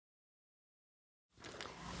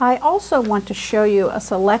I also want to show you a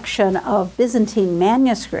selection of Byzantine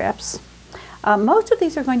manuscripts. Most of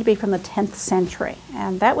these are going to be from the 10th century,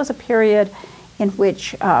 and that was a period in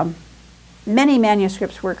which many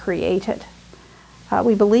manuscripts were created.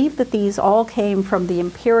 We believe that these all came from the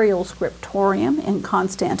imperial scriptorium in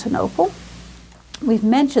Constantinople. We've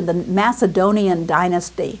mentioned the Macedonian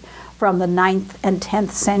dynasty from the 9th and 10th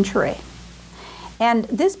century. And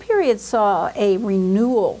this period saw a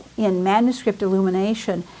renewal in manuscript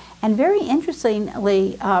illumination, and very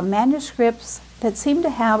interestingly, manuscripts that seem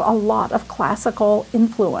to have a lot of classical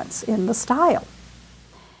influence in the style.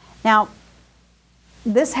 Now,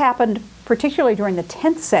 this happened particularly during the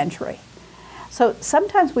 10th century. So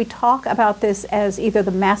sometimes we talk about this as either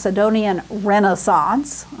the Macedonian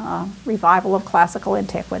Renaissance, revival of classical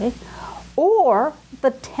antiquity, or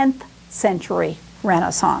the 10th century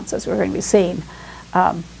Renaissance, as we're going to be seeing.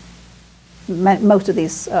 Most of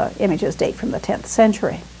these images date from the 10th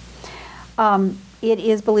century. It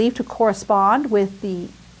is believed to correspond with the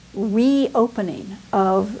reopening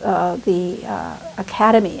of the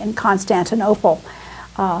Academy in Constantinople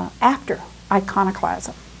after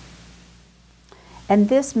iconoclasm. And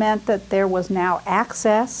this meant that there was now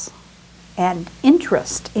access and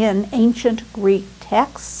interest in ancient Greek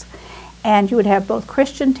texts, and you would have both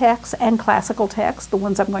Christian texts and classical texts. The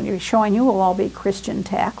ones I'm going to be showing you will all be Christian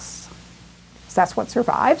texts, because that's what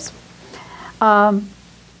survives. But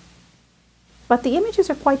the images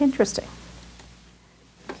are quite interesting.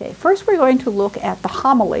 Okay, first we're going to look at the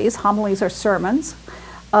homilies. Homilies are sermons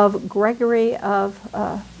of Gregory of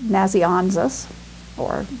Nazianzus,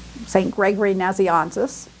 or St. Gregory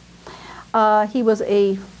Nazianzus. He was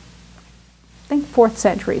a, I think, 4th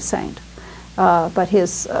century saint. But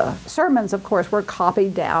his sermons, of course, were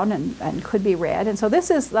copied down and could be read. And so this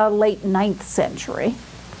is the late 9th century.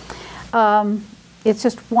 It's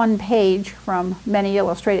just one page from many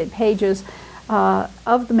illustrated pages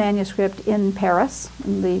of the manuscript in Paris,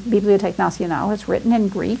 in the Bibliothèque Nationale. It's written in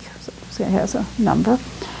Greek, so it has a number.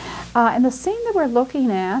 And the scene that we're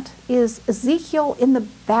looking at is Ezekiel in the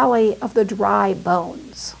Valley of the Dry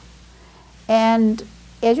Bones. And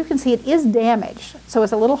as you can see, it is damaged, so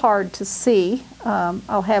it's a little hard to see.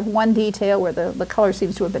 I'll have one detail where the color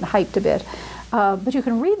seems to have been hyped a bit. But you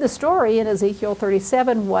can read the story in Ezekiel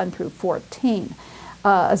 37, 1 through 14.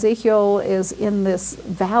 Ezekiel is in this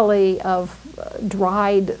valley of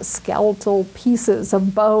dried skeletal pieces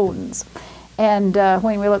of bones. And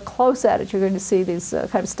when we look close at it, you're going to see these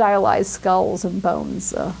kind of stylized skulls and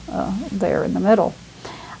bones there in the middle.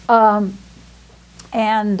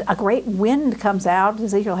 And a great wind comes out.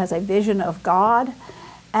 Ezekiel has a vision of God,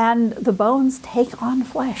 and the bones take on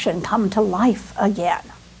flesh and come to life again.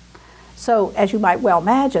 So, as you might well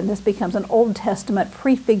imagine, this becomes an Old Testament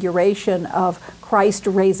prefiguration of Christ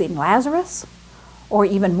raising Lazarus, or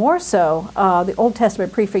even more so, the Old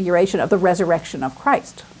Testament prefiguration of the resurrection of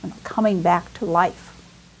Christ, coming back to life.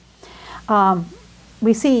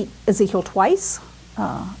 We see Ezekiel twice,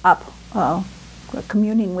 up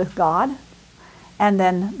communing with God, and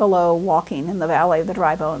then below walking in the valley of the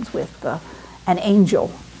dry bones with an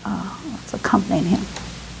angel that's accompanying him.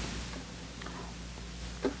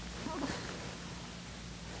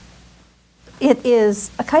 It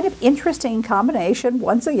is a kind of interesting combination,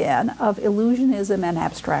 once again, of illusionism and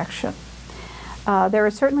abstraction. There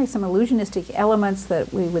are certainly some illusionistic elements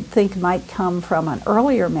that we would think might come from an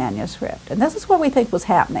earlier manuscript, and this is what we think was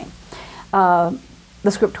happening. The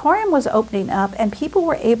scriptorium was opening up, and people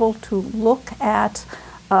were able to look at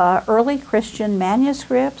early Christian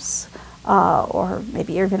manuscripts, or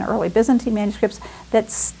maybe even early Byzantine manuscripts, that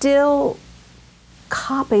still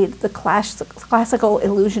copied the classical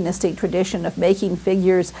illusionistic tradition of making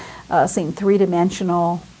figures seem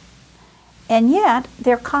three-dimensional, and yet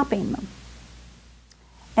they're copying them.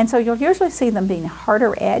 And so you'll usually see them being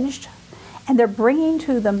harder edged, and they're bringing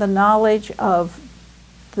to them the knowledge of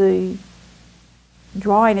the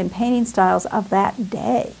drawing and painting styles of that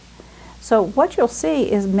day. So what you'll see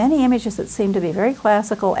is many images that seem to be very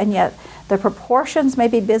classical, and yet the proportions may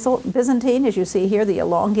be Byzantine, as you see here, the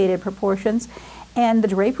elongated proportions, and the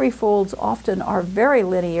drapery folds often are very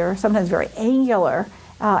linear, sometimes very angular,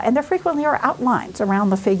 and there frequently are outlines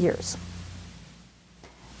around the figures.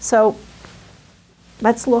 So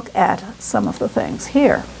let's look at some of the things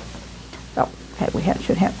here. Oh, okay,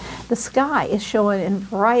 should have. The sky is shown in a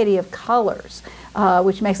variety of colors,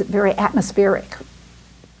 which makes it very atmospheric.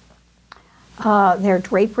 Their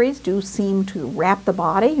draperies do seem to wrap the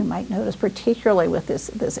body. You might notice particularly with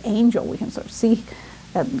this angel, we can sort of see,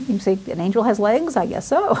 you can see an angel has legs, I guess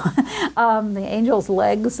so. The angel's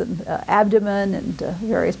legs and abdomen and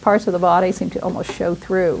various parts of the body seem to almost show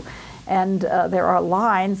through. and there are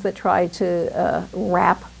lines that try to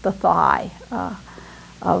wrap the thigh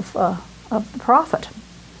of the prophet.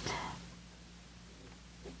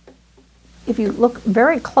 If you look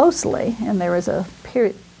very closely, and there is a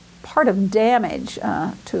part of damage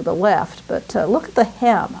to the left, but look at the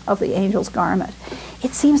hem of the angel's garment.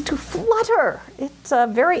 It seems to flutter. It's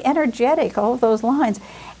very energetic, all of those lines.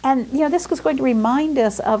 And this was going to remind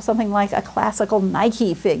us of something like a classical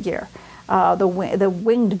Nike figure, the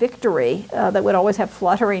winged victory that would always have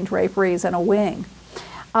fluttering draperies and a wing.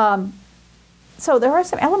 So there are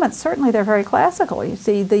some elements, certainly they're very classical. You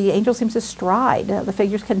see the angel seems to stride. The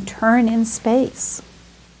figures can turn in space.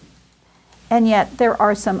 And yet there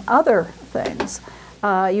are some other things.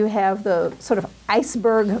 You have the sort of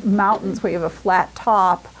iceberg mountains where you have a flat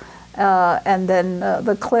top, and then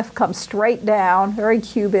the cliff comes straight down, very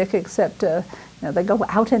cubic, except they go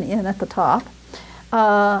out and in at the top.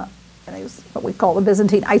 And it's what we call the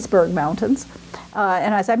Byzantine iceberg mountains.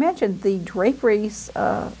 And as I mentioned, the draperies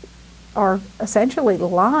are essentially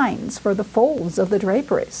lines for the folds of the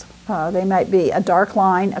draperies. They might be a dark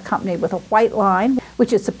line accompanied with a white line,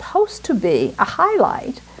 which is supposed to be a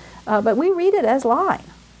highlight, but we read it as line.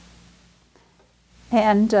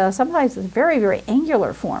 And sometimes it's very, very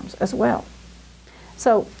angular forms as well.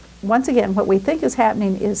 So once again, what we think is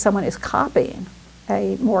happening is someone is copying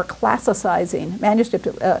a more classicizing manuscript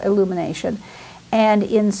illumination and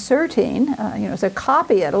inserting, so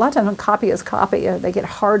copy it. A lot of times when copy is copy, they get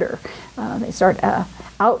harder. They start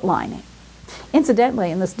outlining.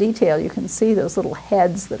 Incidentally, in this detail, you can see those little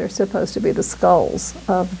heads that are supposed to be the skulls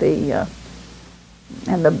of the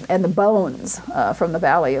and the bones from the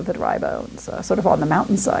Valley of the Dry Bones, sort of on the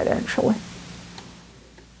mountainside, actually.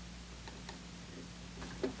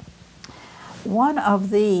 One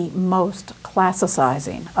of the most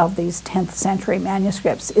classicizing of these 10th century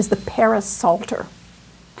manuscripts is the Paris Psalter.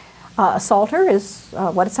 A Psalter is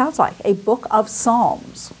what it sounds like, a book of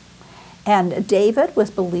Psalms. And David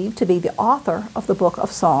was believed to be the author of the book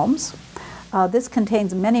of Psalms. This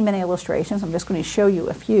contains many, many illustrations. I'm just going to show you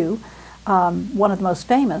a few. One of the most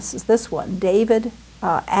famous is this one, David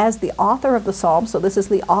as the author of the Psalms. So this is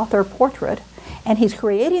the author portrait. And he's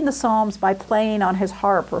creating the Psalms by playing on his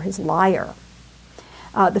harp or his lyre.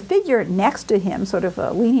 The figure next to him, sort of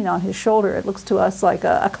leaning on his shoulder, it looks to us like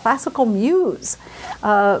a classical muse,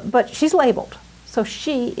 but she's labeled. So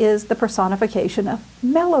she is the personification of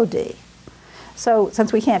melody. So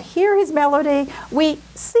since we can't hear his melody, we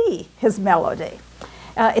see his melody.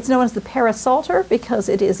 It's known as the Paris Psalter because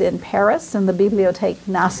it is in Paris in the Bibliothèque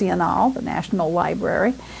Nationale, the National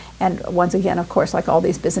Library. And once again, of course, like all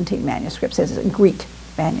these Byzantine manuscripts, it's a Greek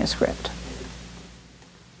manuscript.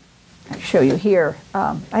 I'll show you here.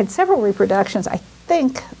 I had several reproductions. I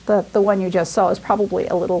think that the one you just saw is probably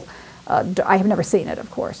a little, I have never seen it,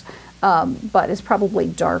 of course, but it's probably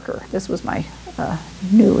darker. This was my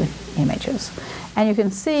new images. And you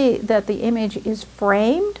can see that the image is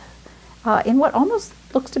framed in what almost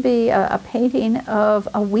looks to be a painting of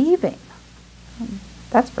a weaving.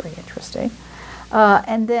 That's very interesting.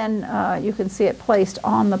 And then you can see it placed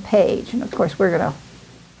on the page. And of course, we're going to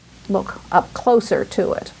look up closer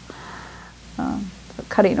to it.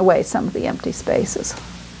 Cutting away some of the empty spaces.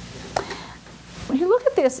 When you look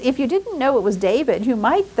at this, if you didn't know it was David, you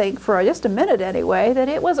might think, for just a minute anyway, that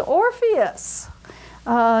it was Orpheus.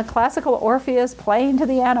 Classical Orpheus playing to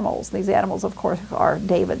the animals. These animals, of course, are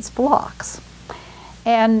David's flocks.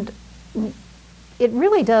 And it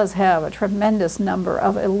really does have a tremendous number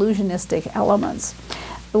of illusionistic elements,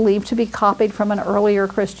 believed to be copied from an earlier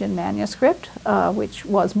Christian manuscript, which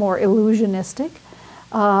was more illusionistic.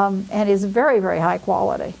 And is very, very high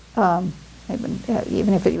quality.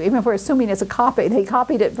 Even if we're assuming it's a copy, they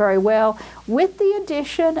copied it very well, with the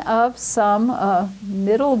addition of some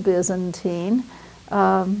Middle Byzantine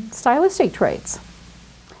stylistic traits.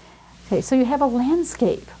 Okay, so you have a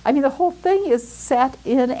landscape. I mean, the whole thing is set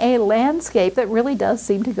in a landscape that really does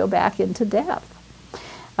seem to go back into depth.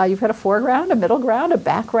 You've got a foreground, a middle ground, a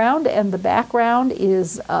background, and the background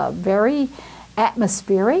is very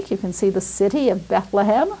atmospheric. You can see the city of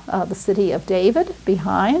Bethlehem, the city of David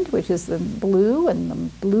behind, which is the blue and the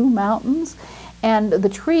blue mountains. And the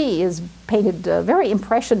tree is painted very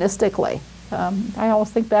impressionistically. I always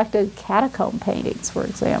think back to catacomb paintings, for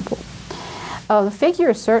example. The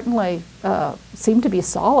figures certainly seem to be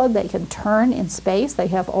solid. They can turn in space. They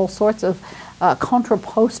have all sorts of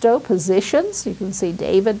contrapposto positions. You can see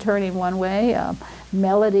David turning one way,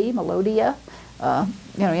 Melodia,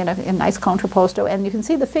 in a nice contrapposto, and you can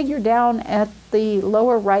see the figure down at the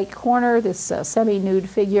lower right corner, this semi-nude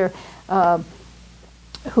figure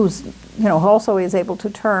who's also is able to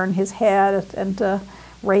turn his head and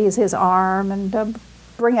raise his arm and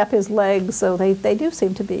bring up his legs, so they do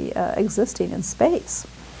seem to be existing in space.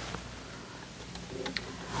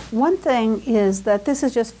 One thing is that this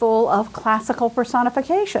is just full of classical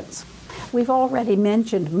personifications. We've already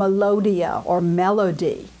mentioned melodia or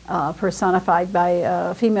melody, personified by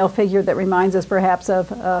a female figure that reminds us perhaps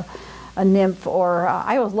of a nymph, or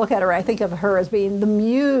I always look at her, I think of her as being the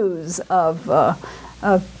muse of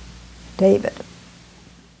David.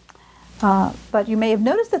 But you may have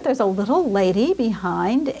noticed that there's a little lady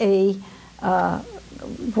behind a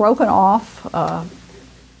broken off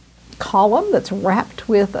column that's wrapped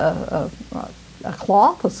with a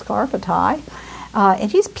cloth, a scarf, a tie,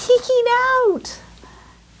 and she's peeking out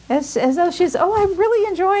as though she's, oh, I'm really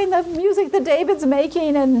enjoying the music that David's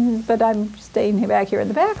making, but I'm staying back here in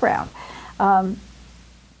the background.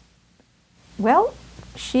 Well,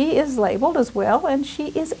 she is labeled as well, and she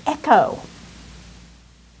is echo.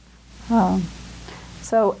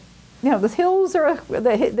 So, you know, the hills are,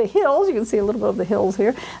 the hills, you can see a little bit of the hills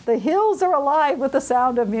here, the hills are alive with the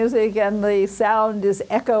sound of music, and the sound is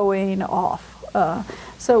echoing off.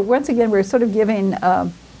 So once again, we're sort of giving,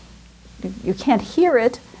 you can't hear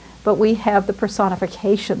it, but we have the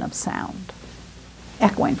personification of sound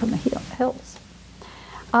echoing from the hills.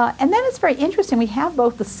 And then it's very interesting, we have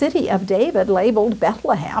both the city of David labeled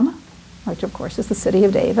Bethlehem, which of course is the city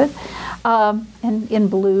of David, and in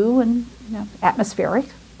blue and, you know, atmospheric.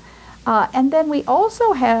 And then we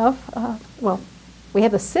also have, well, we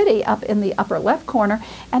have the city up in the upper left corner,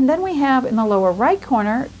 and then we have in the lower right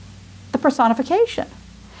corner the personification.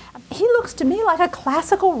 He looks to me like a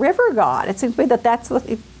classical river god. It seems to me that that's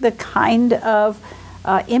the kind of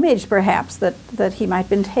image perhaps that he might have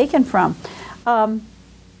been taken from. The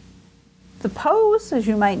pose, as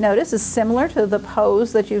you might notice, is similar to the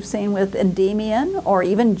pose that you've seen with Endymion or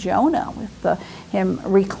even Jonah, with him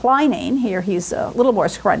reclining. Here he's a little more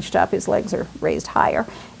scrunched up, his legs are raised higher,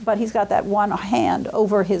 but he's got that one hand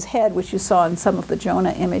over his head, which you saw in some of the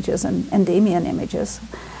Jonah images and Endymion images.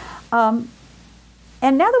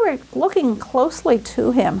 And now that we're looking closely to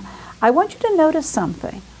him, I want you to notice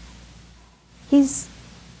something. He's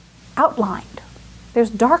outlined. There's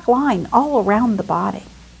dark line all around the body.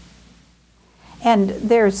 And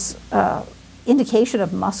there's indication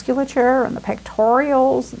of musculature and the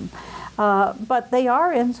pectorials, and, but they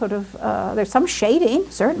are in sort of, there's some shading,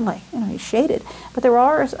 certainly, you know, he's shaded, but there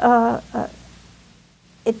are a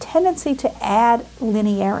tendency to add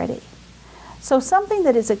linearity. So something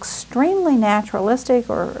that is extremely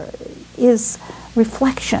naturalistic or is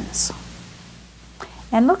reflections.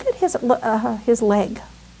 And look at his leg.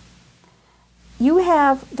 You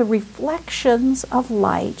have the reflections of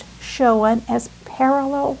light shown as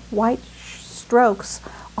parallel white strokes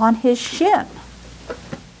on his shin.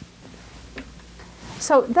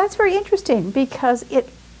 So that's very interesting because it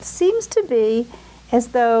seems to be as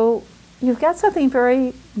though you've got something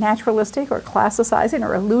very naturalistic or classicizing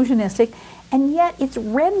or illusionistic, and yet it's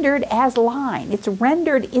rendered as line. It's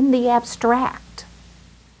rendered in the abstract.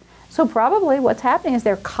 So probably what's happening is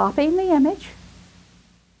they're copying the image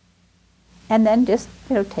and then just,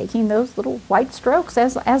 you know, taking those little white strokes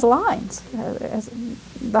as lines. As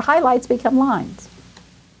the highlights become lines.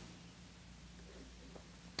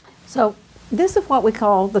 So this is what we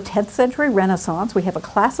call the 10th century Renaissance. We have a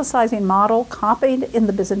classicizing model copied in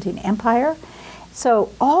the Byzantine Empire.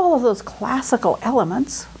 So all of those classical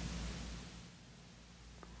elements,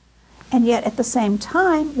 and yet at the same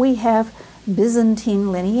time we have Byzantine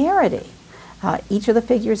linearity. Each of the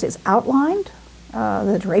figures is outlined.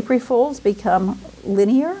 The drapery folds become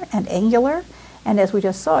linear and angular, and as we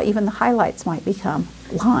just saw, even the highlights might become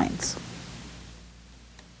lines.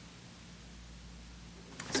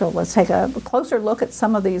 So let's take a closer look at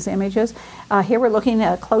some of these images. Here we're looking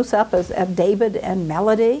at a close-up of David and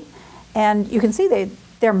Melody, and you can see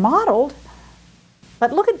they're modeled,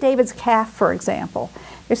 but look at David's calf, for example.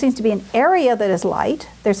 There seems to be an area that is light.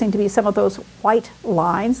 There seem to be some of those white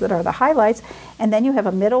lines that are the highlights, and then you have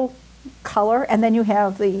a middle color, and then you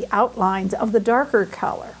have the outlines of the darker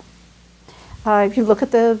color. If you look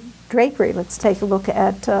at the drapery, let's take a look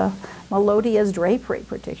at Melodia's drapery,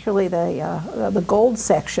 particularly the gold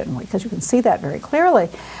section, because you can see that very clearly.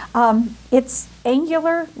 It's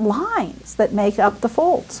angular lines that make up the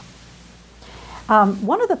folds.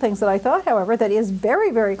 One of the things that I thought, however, that is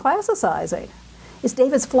very, very classicizing is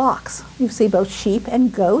David's flocks. You see both sheep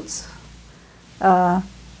and goats.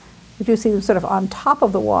 You do see them sort of on top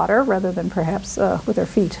of the water rather than perhaps with their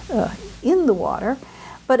feet in the water.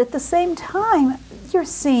 But at the same time, you're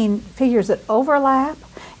seeing figures that overlap.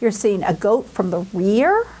 You're seeing a goat from the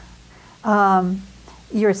rear.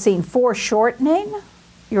 You're seeing foreshortening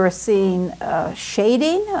you're seeing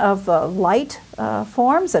shading of light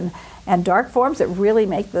forms and dark forms that really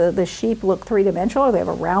make the sheep look three-dimensional. They have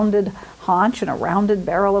a rounded haunch and a rounded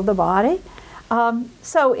barrel of the body.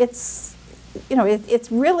 So it's, you know,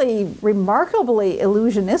 it's really remarkably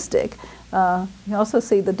illusionistic. You also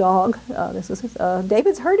see the dog. This is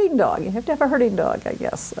David's herding dog. You have to have a herding dog, I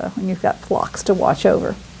guess, when you've got flocks to watch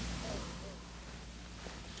over.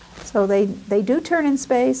 So they do turn in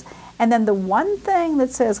space. And then the one thing that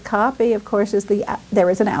says copy, of course, is there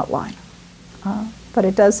is an outline. But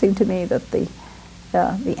it does seem to me that the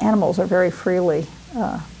animals are very freely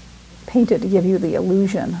painted to give you the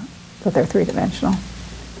illusion that they're three-dimensional.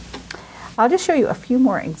 I'll just show you a few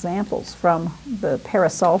more examples from the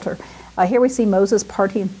Parasalter. Here we see Moses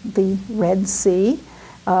parting the Red Sea.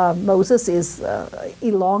 Moses is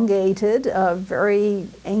elongated, very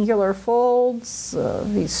angular folds.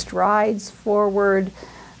 He strides forward.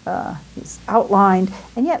 He's outlined.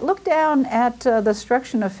 And yet look down at the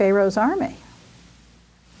destruction of Pharaoh's army.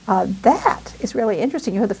 That is really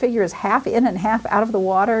interesting. You have the figures half in and half out of the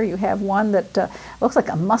water. You have one that looks like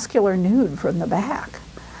a muscular nude from the back.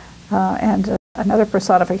 And another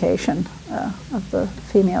personification of the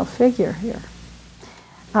female figure here.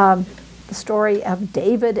 The story of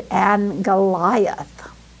David and Goliath.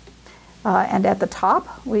 And at the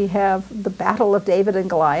top we have the battle of David and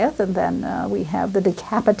Goliath, and then we have the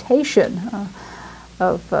decapitation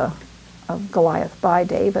of Goliath by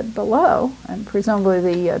David below, and presumably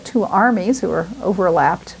the two armies who are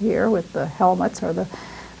overlapped here with the helmets are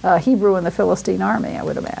the Hebrew and the Philistine army, I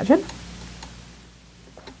would imagine.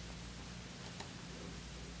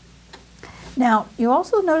 Now, you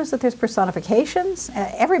also notice that there's personifications.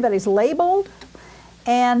 Everybody's labeled,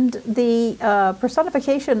 and the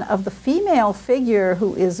personification of the female figure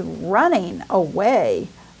who is running away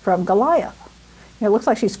from Goliath. It looks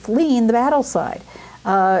like she's fleeing the battle side.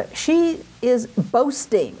 She is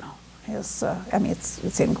boasting. I mean,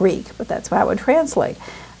 it's in Greek, but that's how I would translate.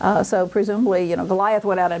 So presumably, you know, Goliath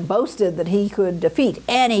went out and boasted that he could defeat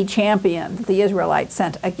any champion that the Israelites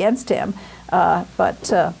sent against him,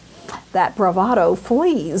 but that bravado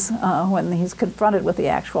flees when he's confronted with the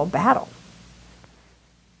actual battle.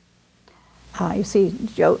 You see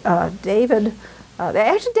David.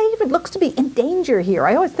 Actually, David looks to be in danger here.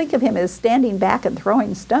 I always think of him as standing back and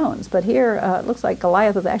throwing stones, but here it looks like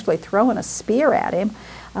Goliath is actually throwing a spear at him,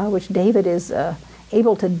 which David is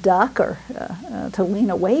able to duck or to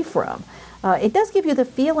lean away from. It does give you the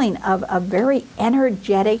feeling of a very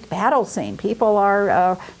energetic battle scene. People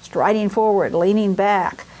are striding forward, leaning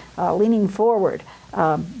back, leaning forward.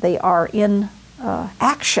 They are in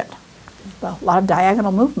action. A lot of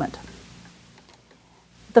diagonal movement.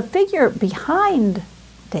 The figure behind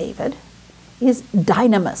David is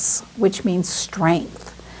dynamis, which means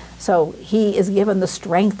strength. So he is given the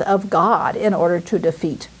strength of God in order to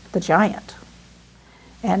defeat the giant.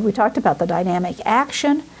 And we talked about the dynamic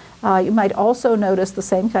action. You might also notice the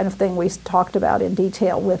same kind of thing we talked about in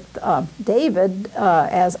detail with David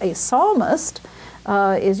as a psalmist,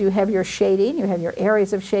 is you have your shading, you have your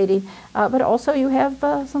areas of shading, but also you have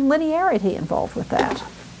some linearity involved with that.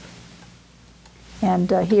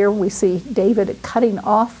 And here we see David cutting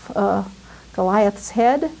off Goliath's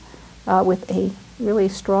head with a really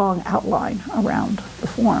strong outline around the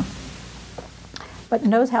form. But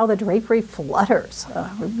notice how the drapery flutters.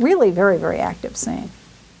 Really very, very active scene.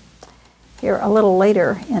 Here, a little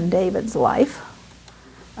later in David's life,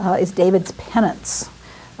 is David's penance.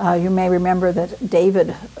 You may remember that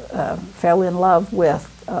David fell in love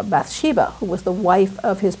with Bathsheba, who was the wife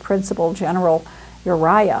of his principal general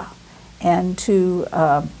Uriah. And to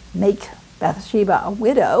make Bathsheba a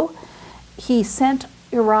widow, he sent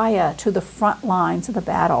Uriah to the front lines of the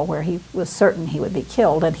battle where he was certain he would be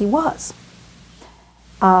killed, and he was.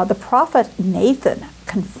 The prophet Nathan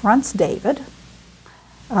confronts David.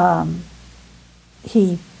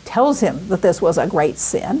 He tells him that this was a great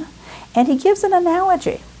sin, and he gives an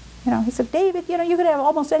analogy. You know, he said, David, you know, you could have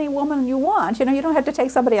almost any woman you want. You know, you don't have to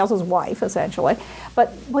take somebody else's wife, essentially.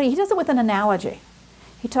 But he does it with an analogy.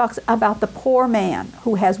 He talks about the poor man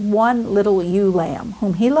who has one little ewe lamb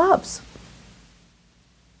whom he loves.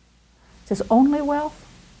 It's his only wealth.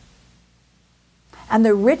 And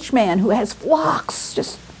the rich man who has flocks,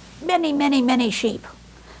 just many, many, many sheep,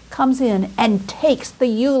 comes in and takes the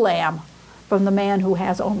ewe lamb from the man who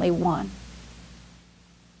has only one.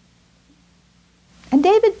 And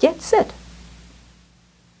David gets it.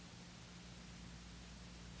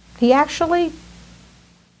 He actually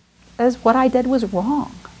says, what I did was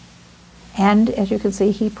wrong. And as you can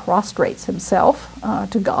see, he prostrates himself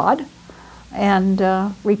to God and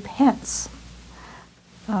repents.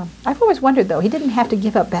 I've always wondered, though, he didn't have to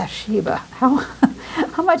give up Bathsheba.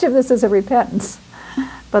 How much of this is a repentance?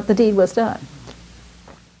 But the deed was done.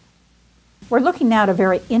 We're looking now at a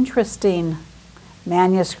very interesting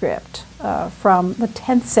manuscript from the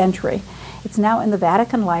 10th century. It's now in the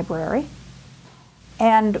Vatican Library.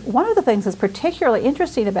 And one of the things that's particularly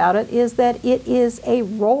interesting about it is that it is a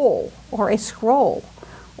roll or a scroll,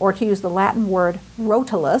 or to use the Latin word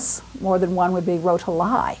rotulus, more than one would be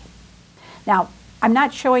rotuli. Now, I'm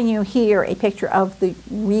not showing you here a picture of the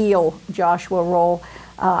real Joshua roll.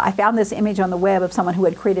 I found this image on the web of someone who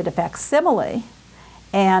had created a facsimile,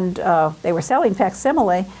 and they were selling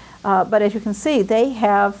facsimile, but as you can see, they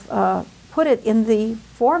have put it in the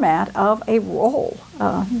format of a roll.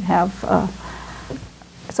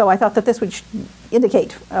 So I thought that this would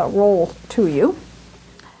indicate a roll to you.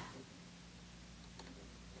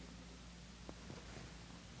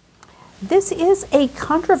 This is a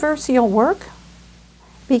controversial work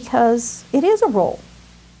because it is a roll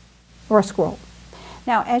or a scroll.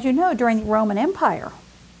 Now, as you know, during the Roman Empire,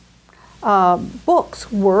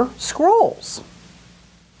 books were scrolls.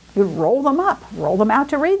 You'd roll them up, roll them out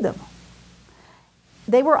to read them.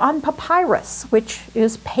 They were on papyrus, which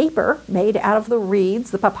is paper made out of the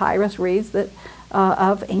reeds, the papyrus reeds that,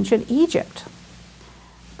 of ancient Egypt.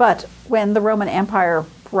 But when the Roman Empire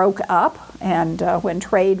broke up and when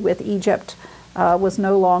trade with Egypt was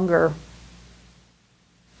no longer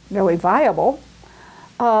really viable,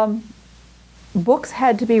 books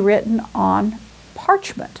had to be written on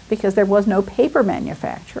parchment because there was no paper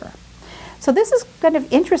manufacturer. So this is kind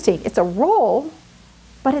of interesting. It's a roll,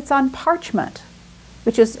 but it's on parchment,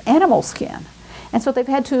 which is animal skin. And so they've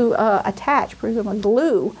had to attach, presumably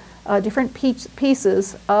glue, different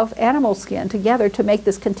pieces of animal skin together to make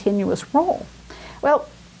this continuous roll. Well,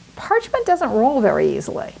 parchment doesn't roll very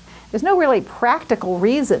easily. There's no really practical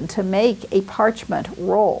reason to make a parchment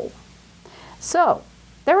roll. So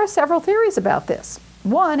there are several theories about this.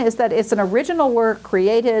 One is that it's an original work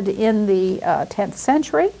created in the 10th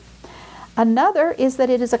century. Another is that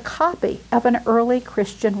it is a copy of an early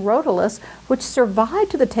Christian rotulus, which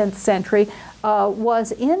survived to the 10th century,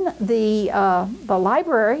 was in the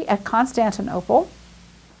library at Constantinople,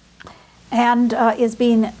 and is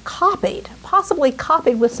being copied, possibly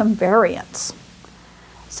copied with some variants.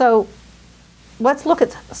 So let's look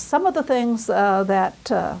at some of the things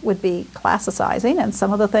that would be classicizing and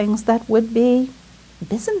some of the things that would be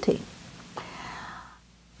Byzantine.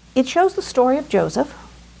 It shows the story of Joseph.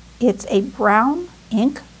 It's a brown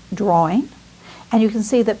ink drawing, and you can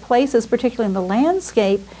see that places, particularly in the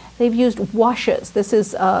landscape, they've used washes. This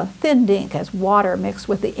is thinned ink as water mixed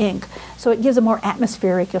with the ink, so it gives a more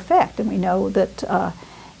atmospheric effect. And we know that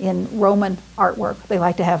in Roman artwork, they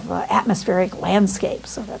like to have atmospheric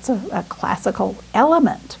landscapes, so that's a classical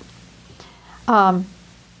element.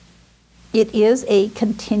 It is a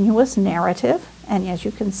continuous narrative, and as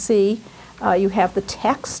you can see, you have the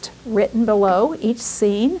text written below each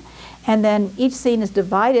scene, and then each scene is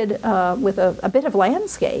divided with a bit of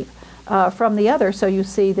landscape from the other. So you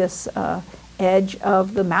see this edge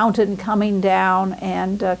of the mountain coming down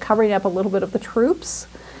and covering up a little bit of the troops.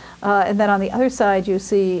 And then on the other side you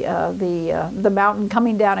see the mountain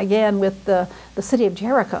coming down again with the city of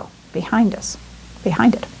Jericho behind us,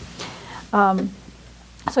 behind it.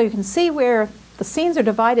 So you can see where the scenes are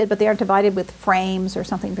divided, but they aren't divided with frames or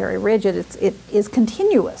something very rigid. It is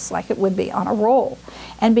continuous, like it would be on a roll.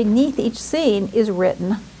 And beneath each scene is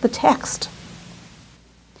written the text.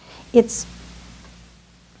 It's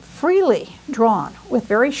freely drawn with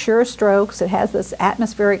very sure strokes. It has this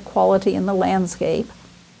atmospheric quality in the landscape.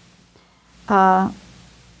 And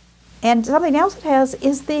something else it has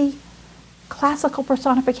is the classical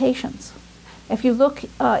personifications. If you look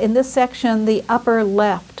in this section, the upper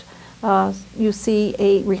left, you see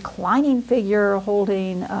a reclining figure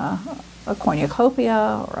holding a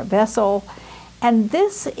cornucopia or a vessel, and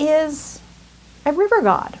this is a river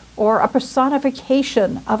god or a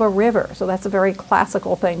personification of a river. So that's a very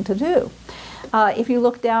classical thing to do. If you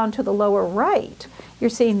look down to the lower right, you're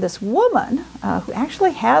seeing this woman who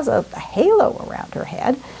actually has a halo around her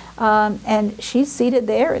head, and she's seated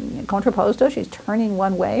there in contrapposto. She's turning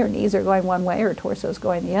one way, her knees are going one way, her torso is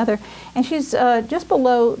going the other, and she's just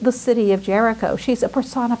below the city of Jericho. She's a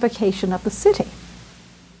personification of the city.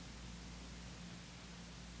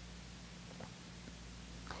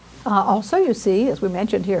 Also, you see, as we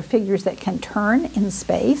mentioned here, figures that can turn in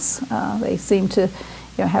space. They seem to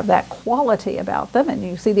have that quality about them, and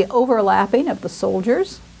you see the overlapping of the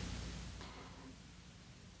soldiers.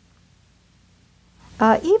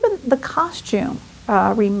 Even the costume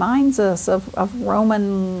reminds us of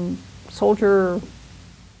Roman soldier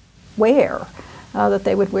wear. that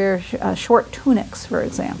they would wear short tunics, for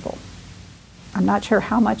example. I'm not sure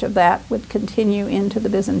how much of that would continue into the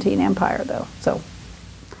Byzantine Empire, though. So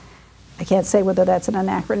I can't say whether that's an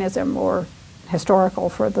anachronism or historical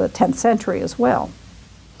for the 10th century as well.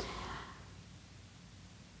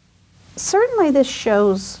 Certainly this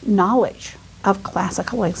shows knowledge of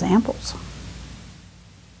classical examples.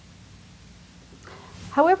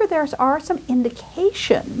 However, there are some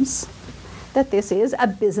indications that this is a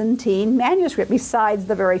Byzantine manuscript, besides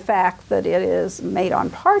the very fact that it is made on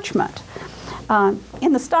parchment.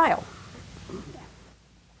 In the style,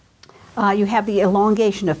 you have the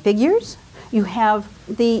elongation of figures, you have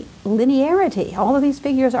the linearity. All of these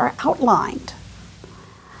figures are outlined.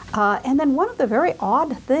 And then one of the very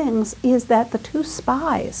odd things is that the two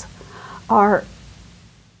spies are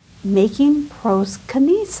making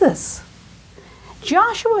proskinesis.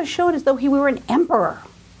 Joshua is shown as though he were an emperor.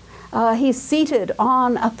 He's seated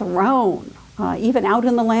on a throne, even out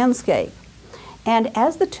in the landscape. And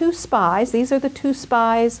as the two spies, these are the two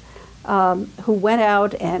spies who went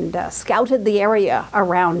out and scouted the area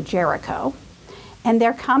around Jericho. And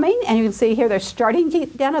they're coming, and you can see here they're starting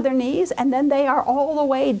down on their knees, and then they are all the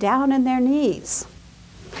way down in their knees.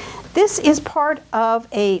 This is part of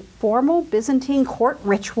a formal Byzantine court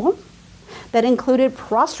ritual that included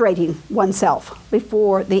prostrating oneself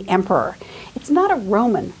before the emperor. It's not a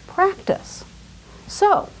Roman practice.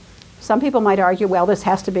 So, some people might argue, well, this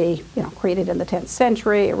has to be, created in the 10th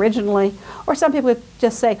century originally, or some people would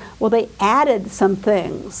just say, well, they added some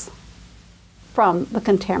things from the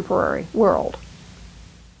contemporary world.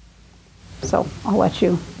 So I'll let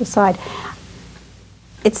you decide.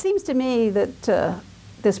 It seems to me that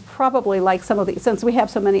this probably, like some of the, since we have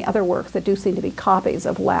so many other works that do seem to be copies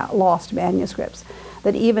of lost manuscripts,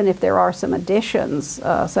 that even if there are some additions,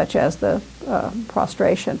 such as the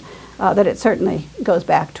prostration, that it certainly goes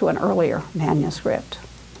back to an earlier manuscript.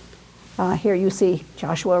 Here you see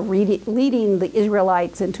Joshua leading the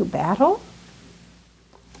Israelites into battle.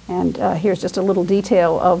 And here's just a little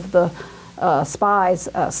detail of the spies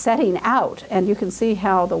setting out, and you can see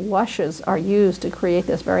how the washes are used to create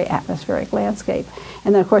this very atmospheric landscape.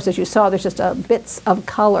 And then, of course, as you saw, there's just bits of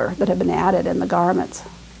color that have been added in the garments.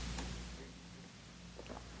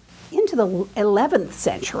 Into the 11th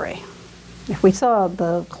century, if we saw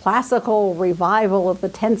the classical revival of the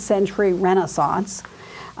 10th century Renaissance,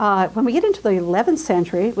 when we get into the 11th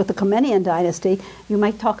century with the Comnenian dynasty, you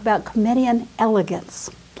might talk about Comnenian elegance.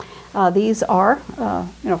 These are,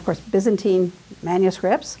 of course, Byzantine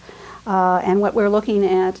manuscripts, and what we're looking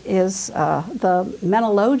at is the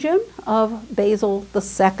Menologium of Basil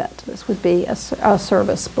II. This would be a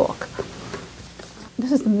service book.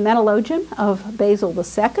 This is the Menologium of Basil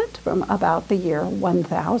II from about the year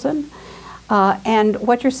 1000. And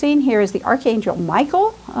what you're seeing here is the Archangel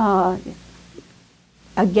Michael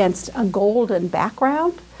against a golden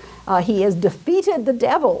background. He has defeated the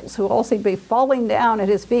devils, who all seem to be falling down at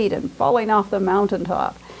his feet and falling off the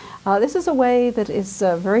mountaintop. This is a way that is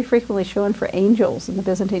very frequently shown for angels in the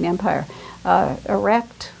Byzantine Empire,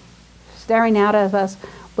 erect, staring out at us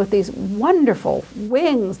with these wonderful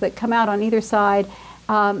wings that come out on either side,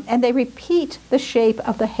 and they repeat the shape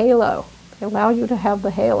of the halo. They allow you to have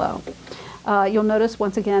the halo. You'll notice,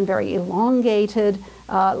 once again, very elongated,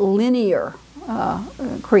 linear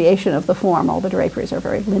creation of the form. All the draperies are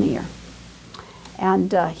very linear.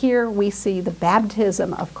 And here we see the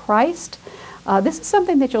baptism of Christ. This is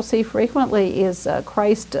something that you'll see frequently, is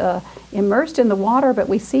Christ immersed in the water, but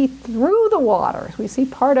we see through the water. We see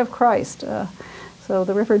part of Christ. So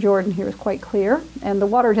the River Jordan here is quite clear, and the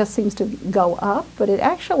water just seems to go up, but it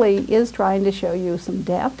actually is trying to show you some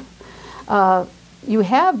depth. You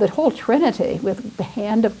have the whole Trinity with the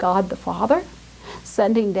hand of God the Father,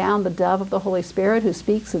 sending down the dove of the Holy Spirit, who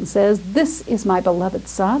speaks and says, "This is my beloved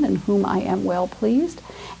Son, in whom I am well pleased."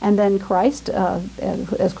 And then Christ,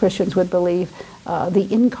 as Christians would believe, the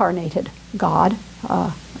incarnated God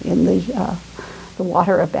in the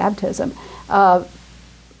water of baptism.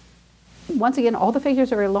 Once again, all the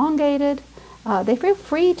figures are elongated. They feel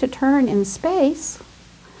free to turn in space.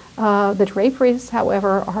 The draperies,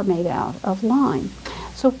 however, are made out of line.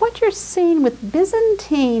 So what you're seeing with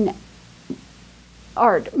Byzantine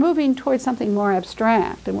art moving towards something more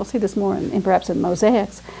abstract, and we'll see this more in perhaps in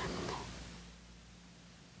mosaics,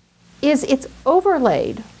 is it's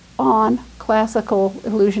overlaid on classical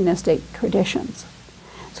illusionistic traditions.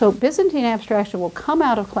 So Byzantine abstraction will come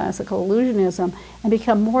out of classical illusionism and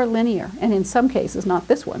become more linear, and in some cases, not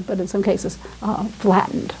this one, but in some cases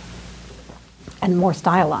flattened and more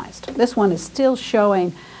stylized. This one is still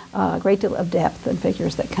showing a great deal of depth and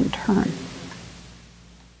figures that can turn.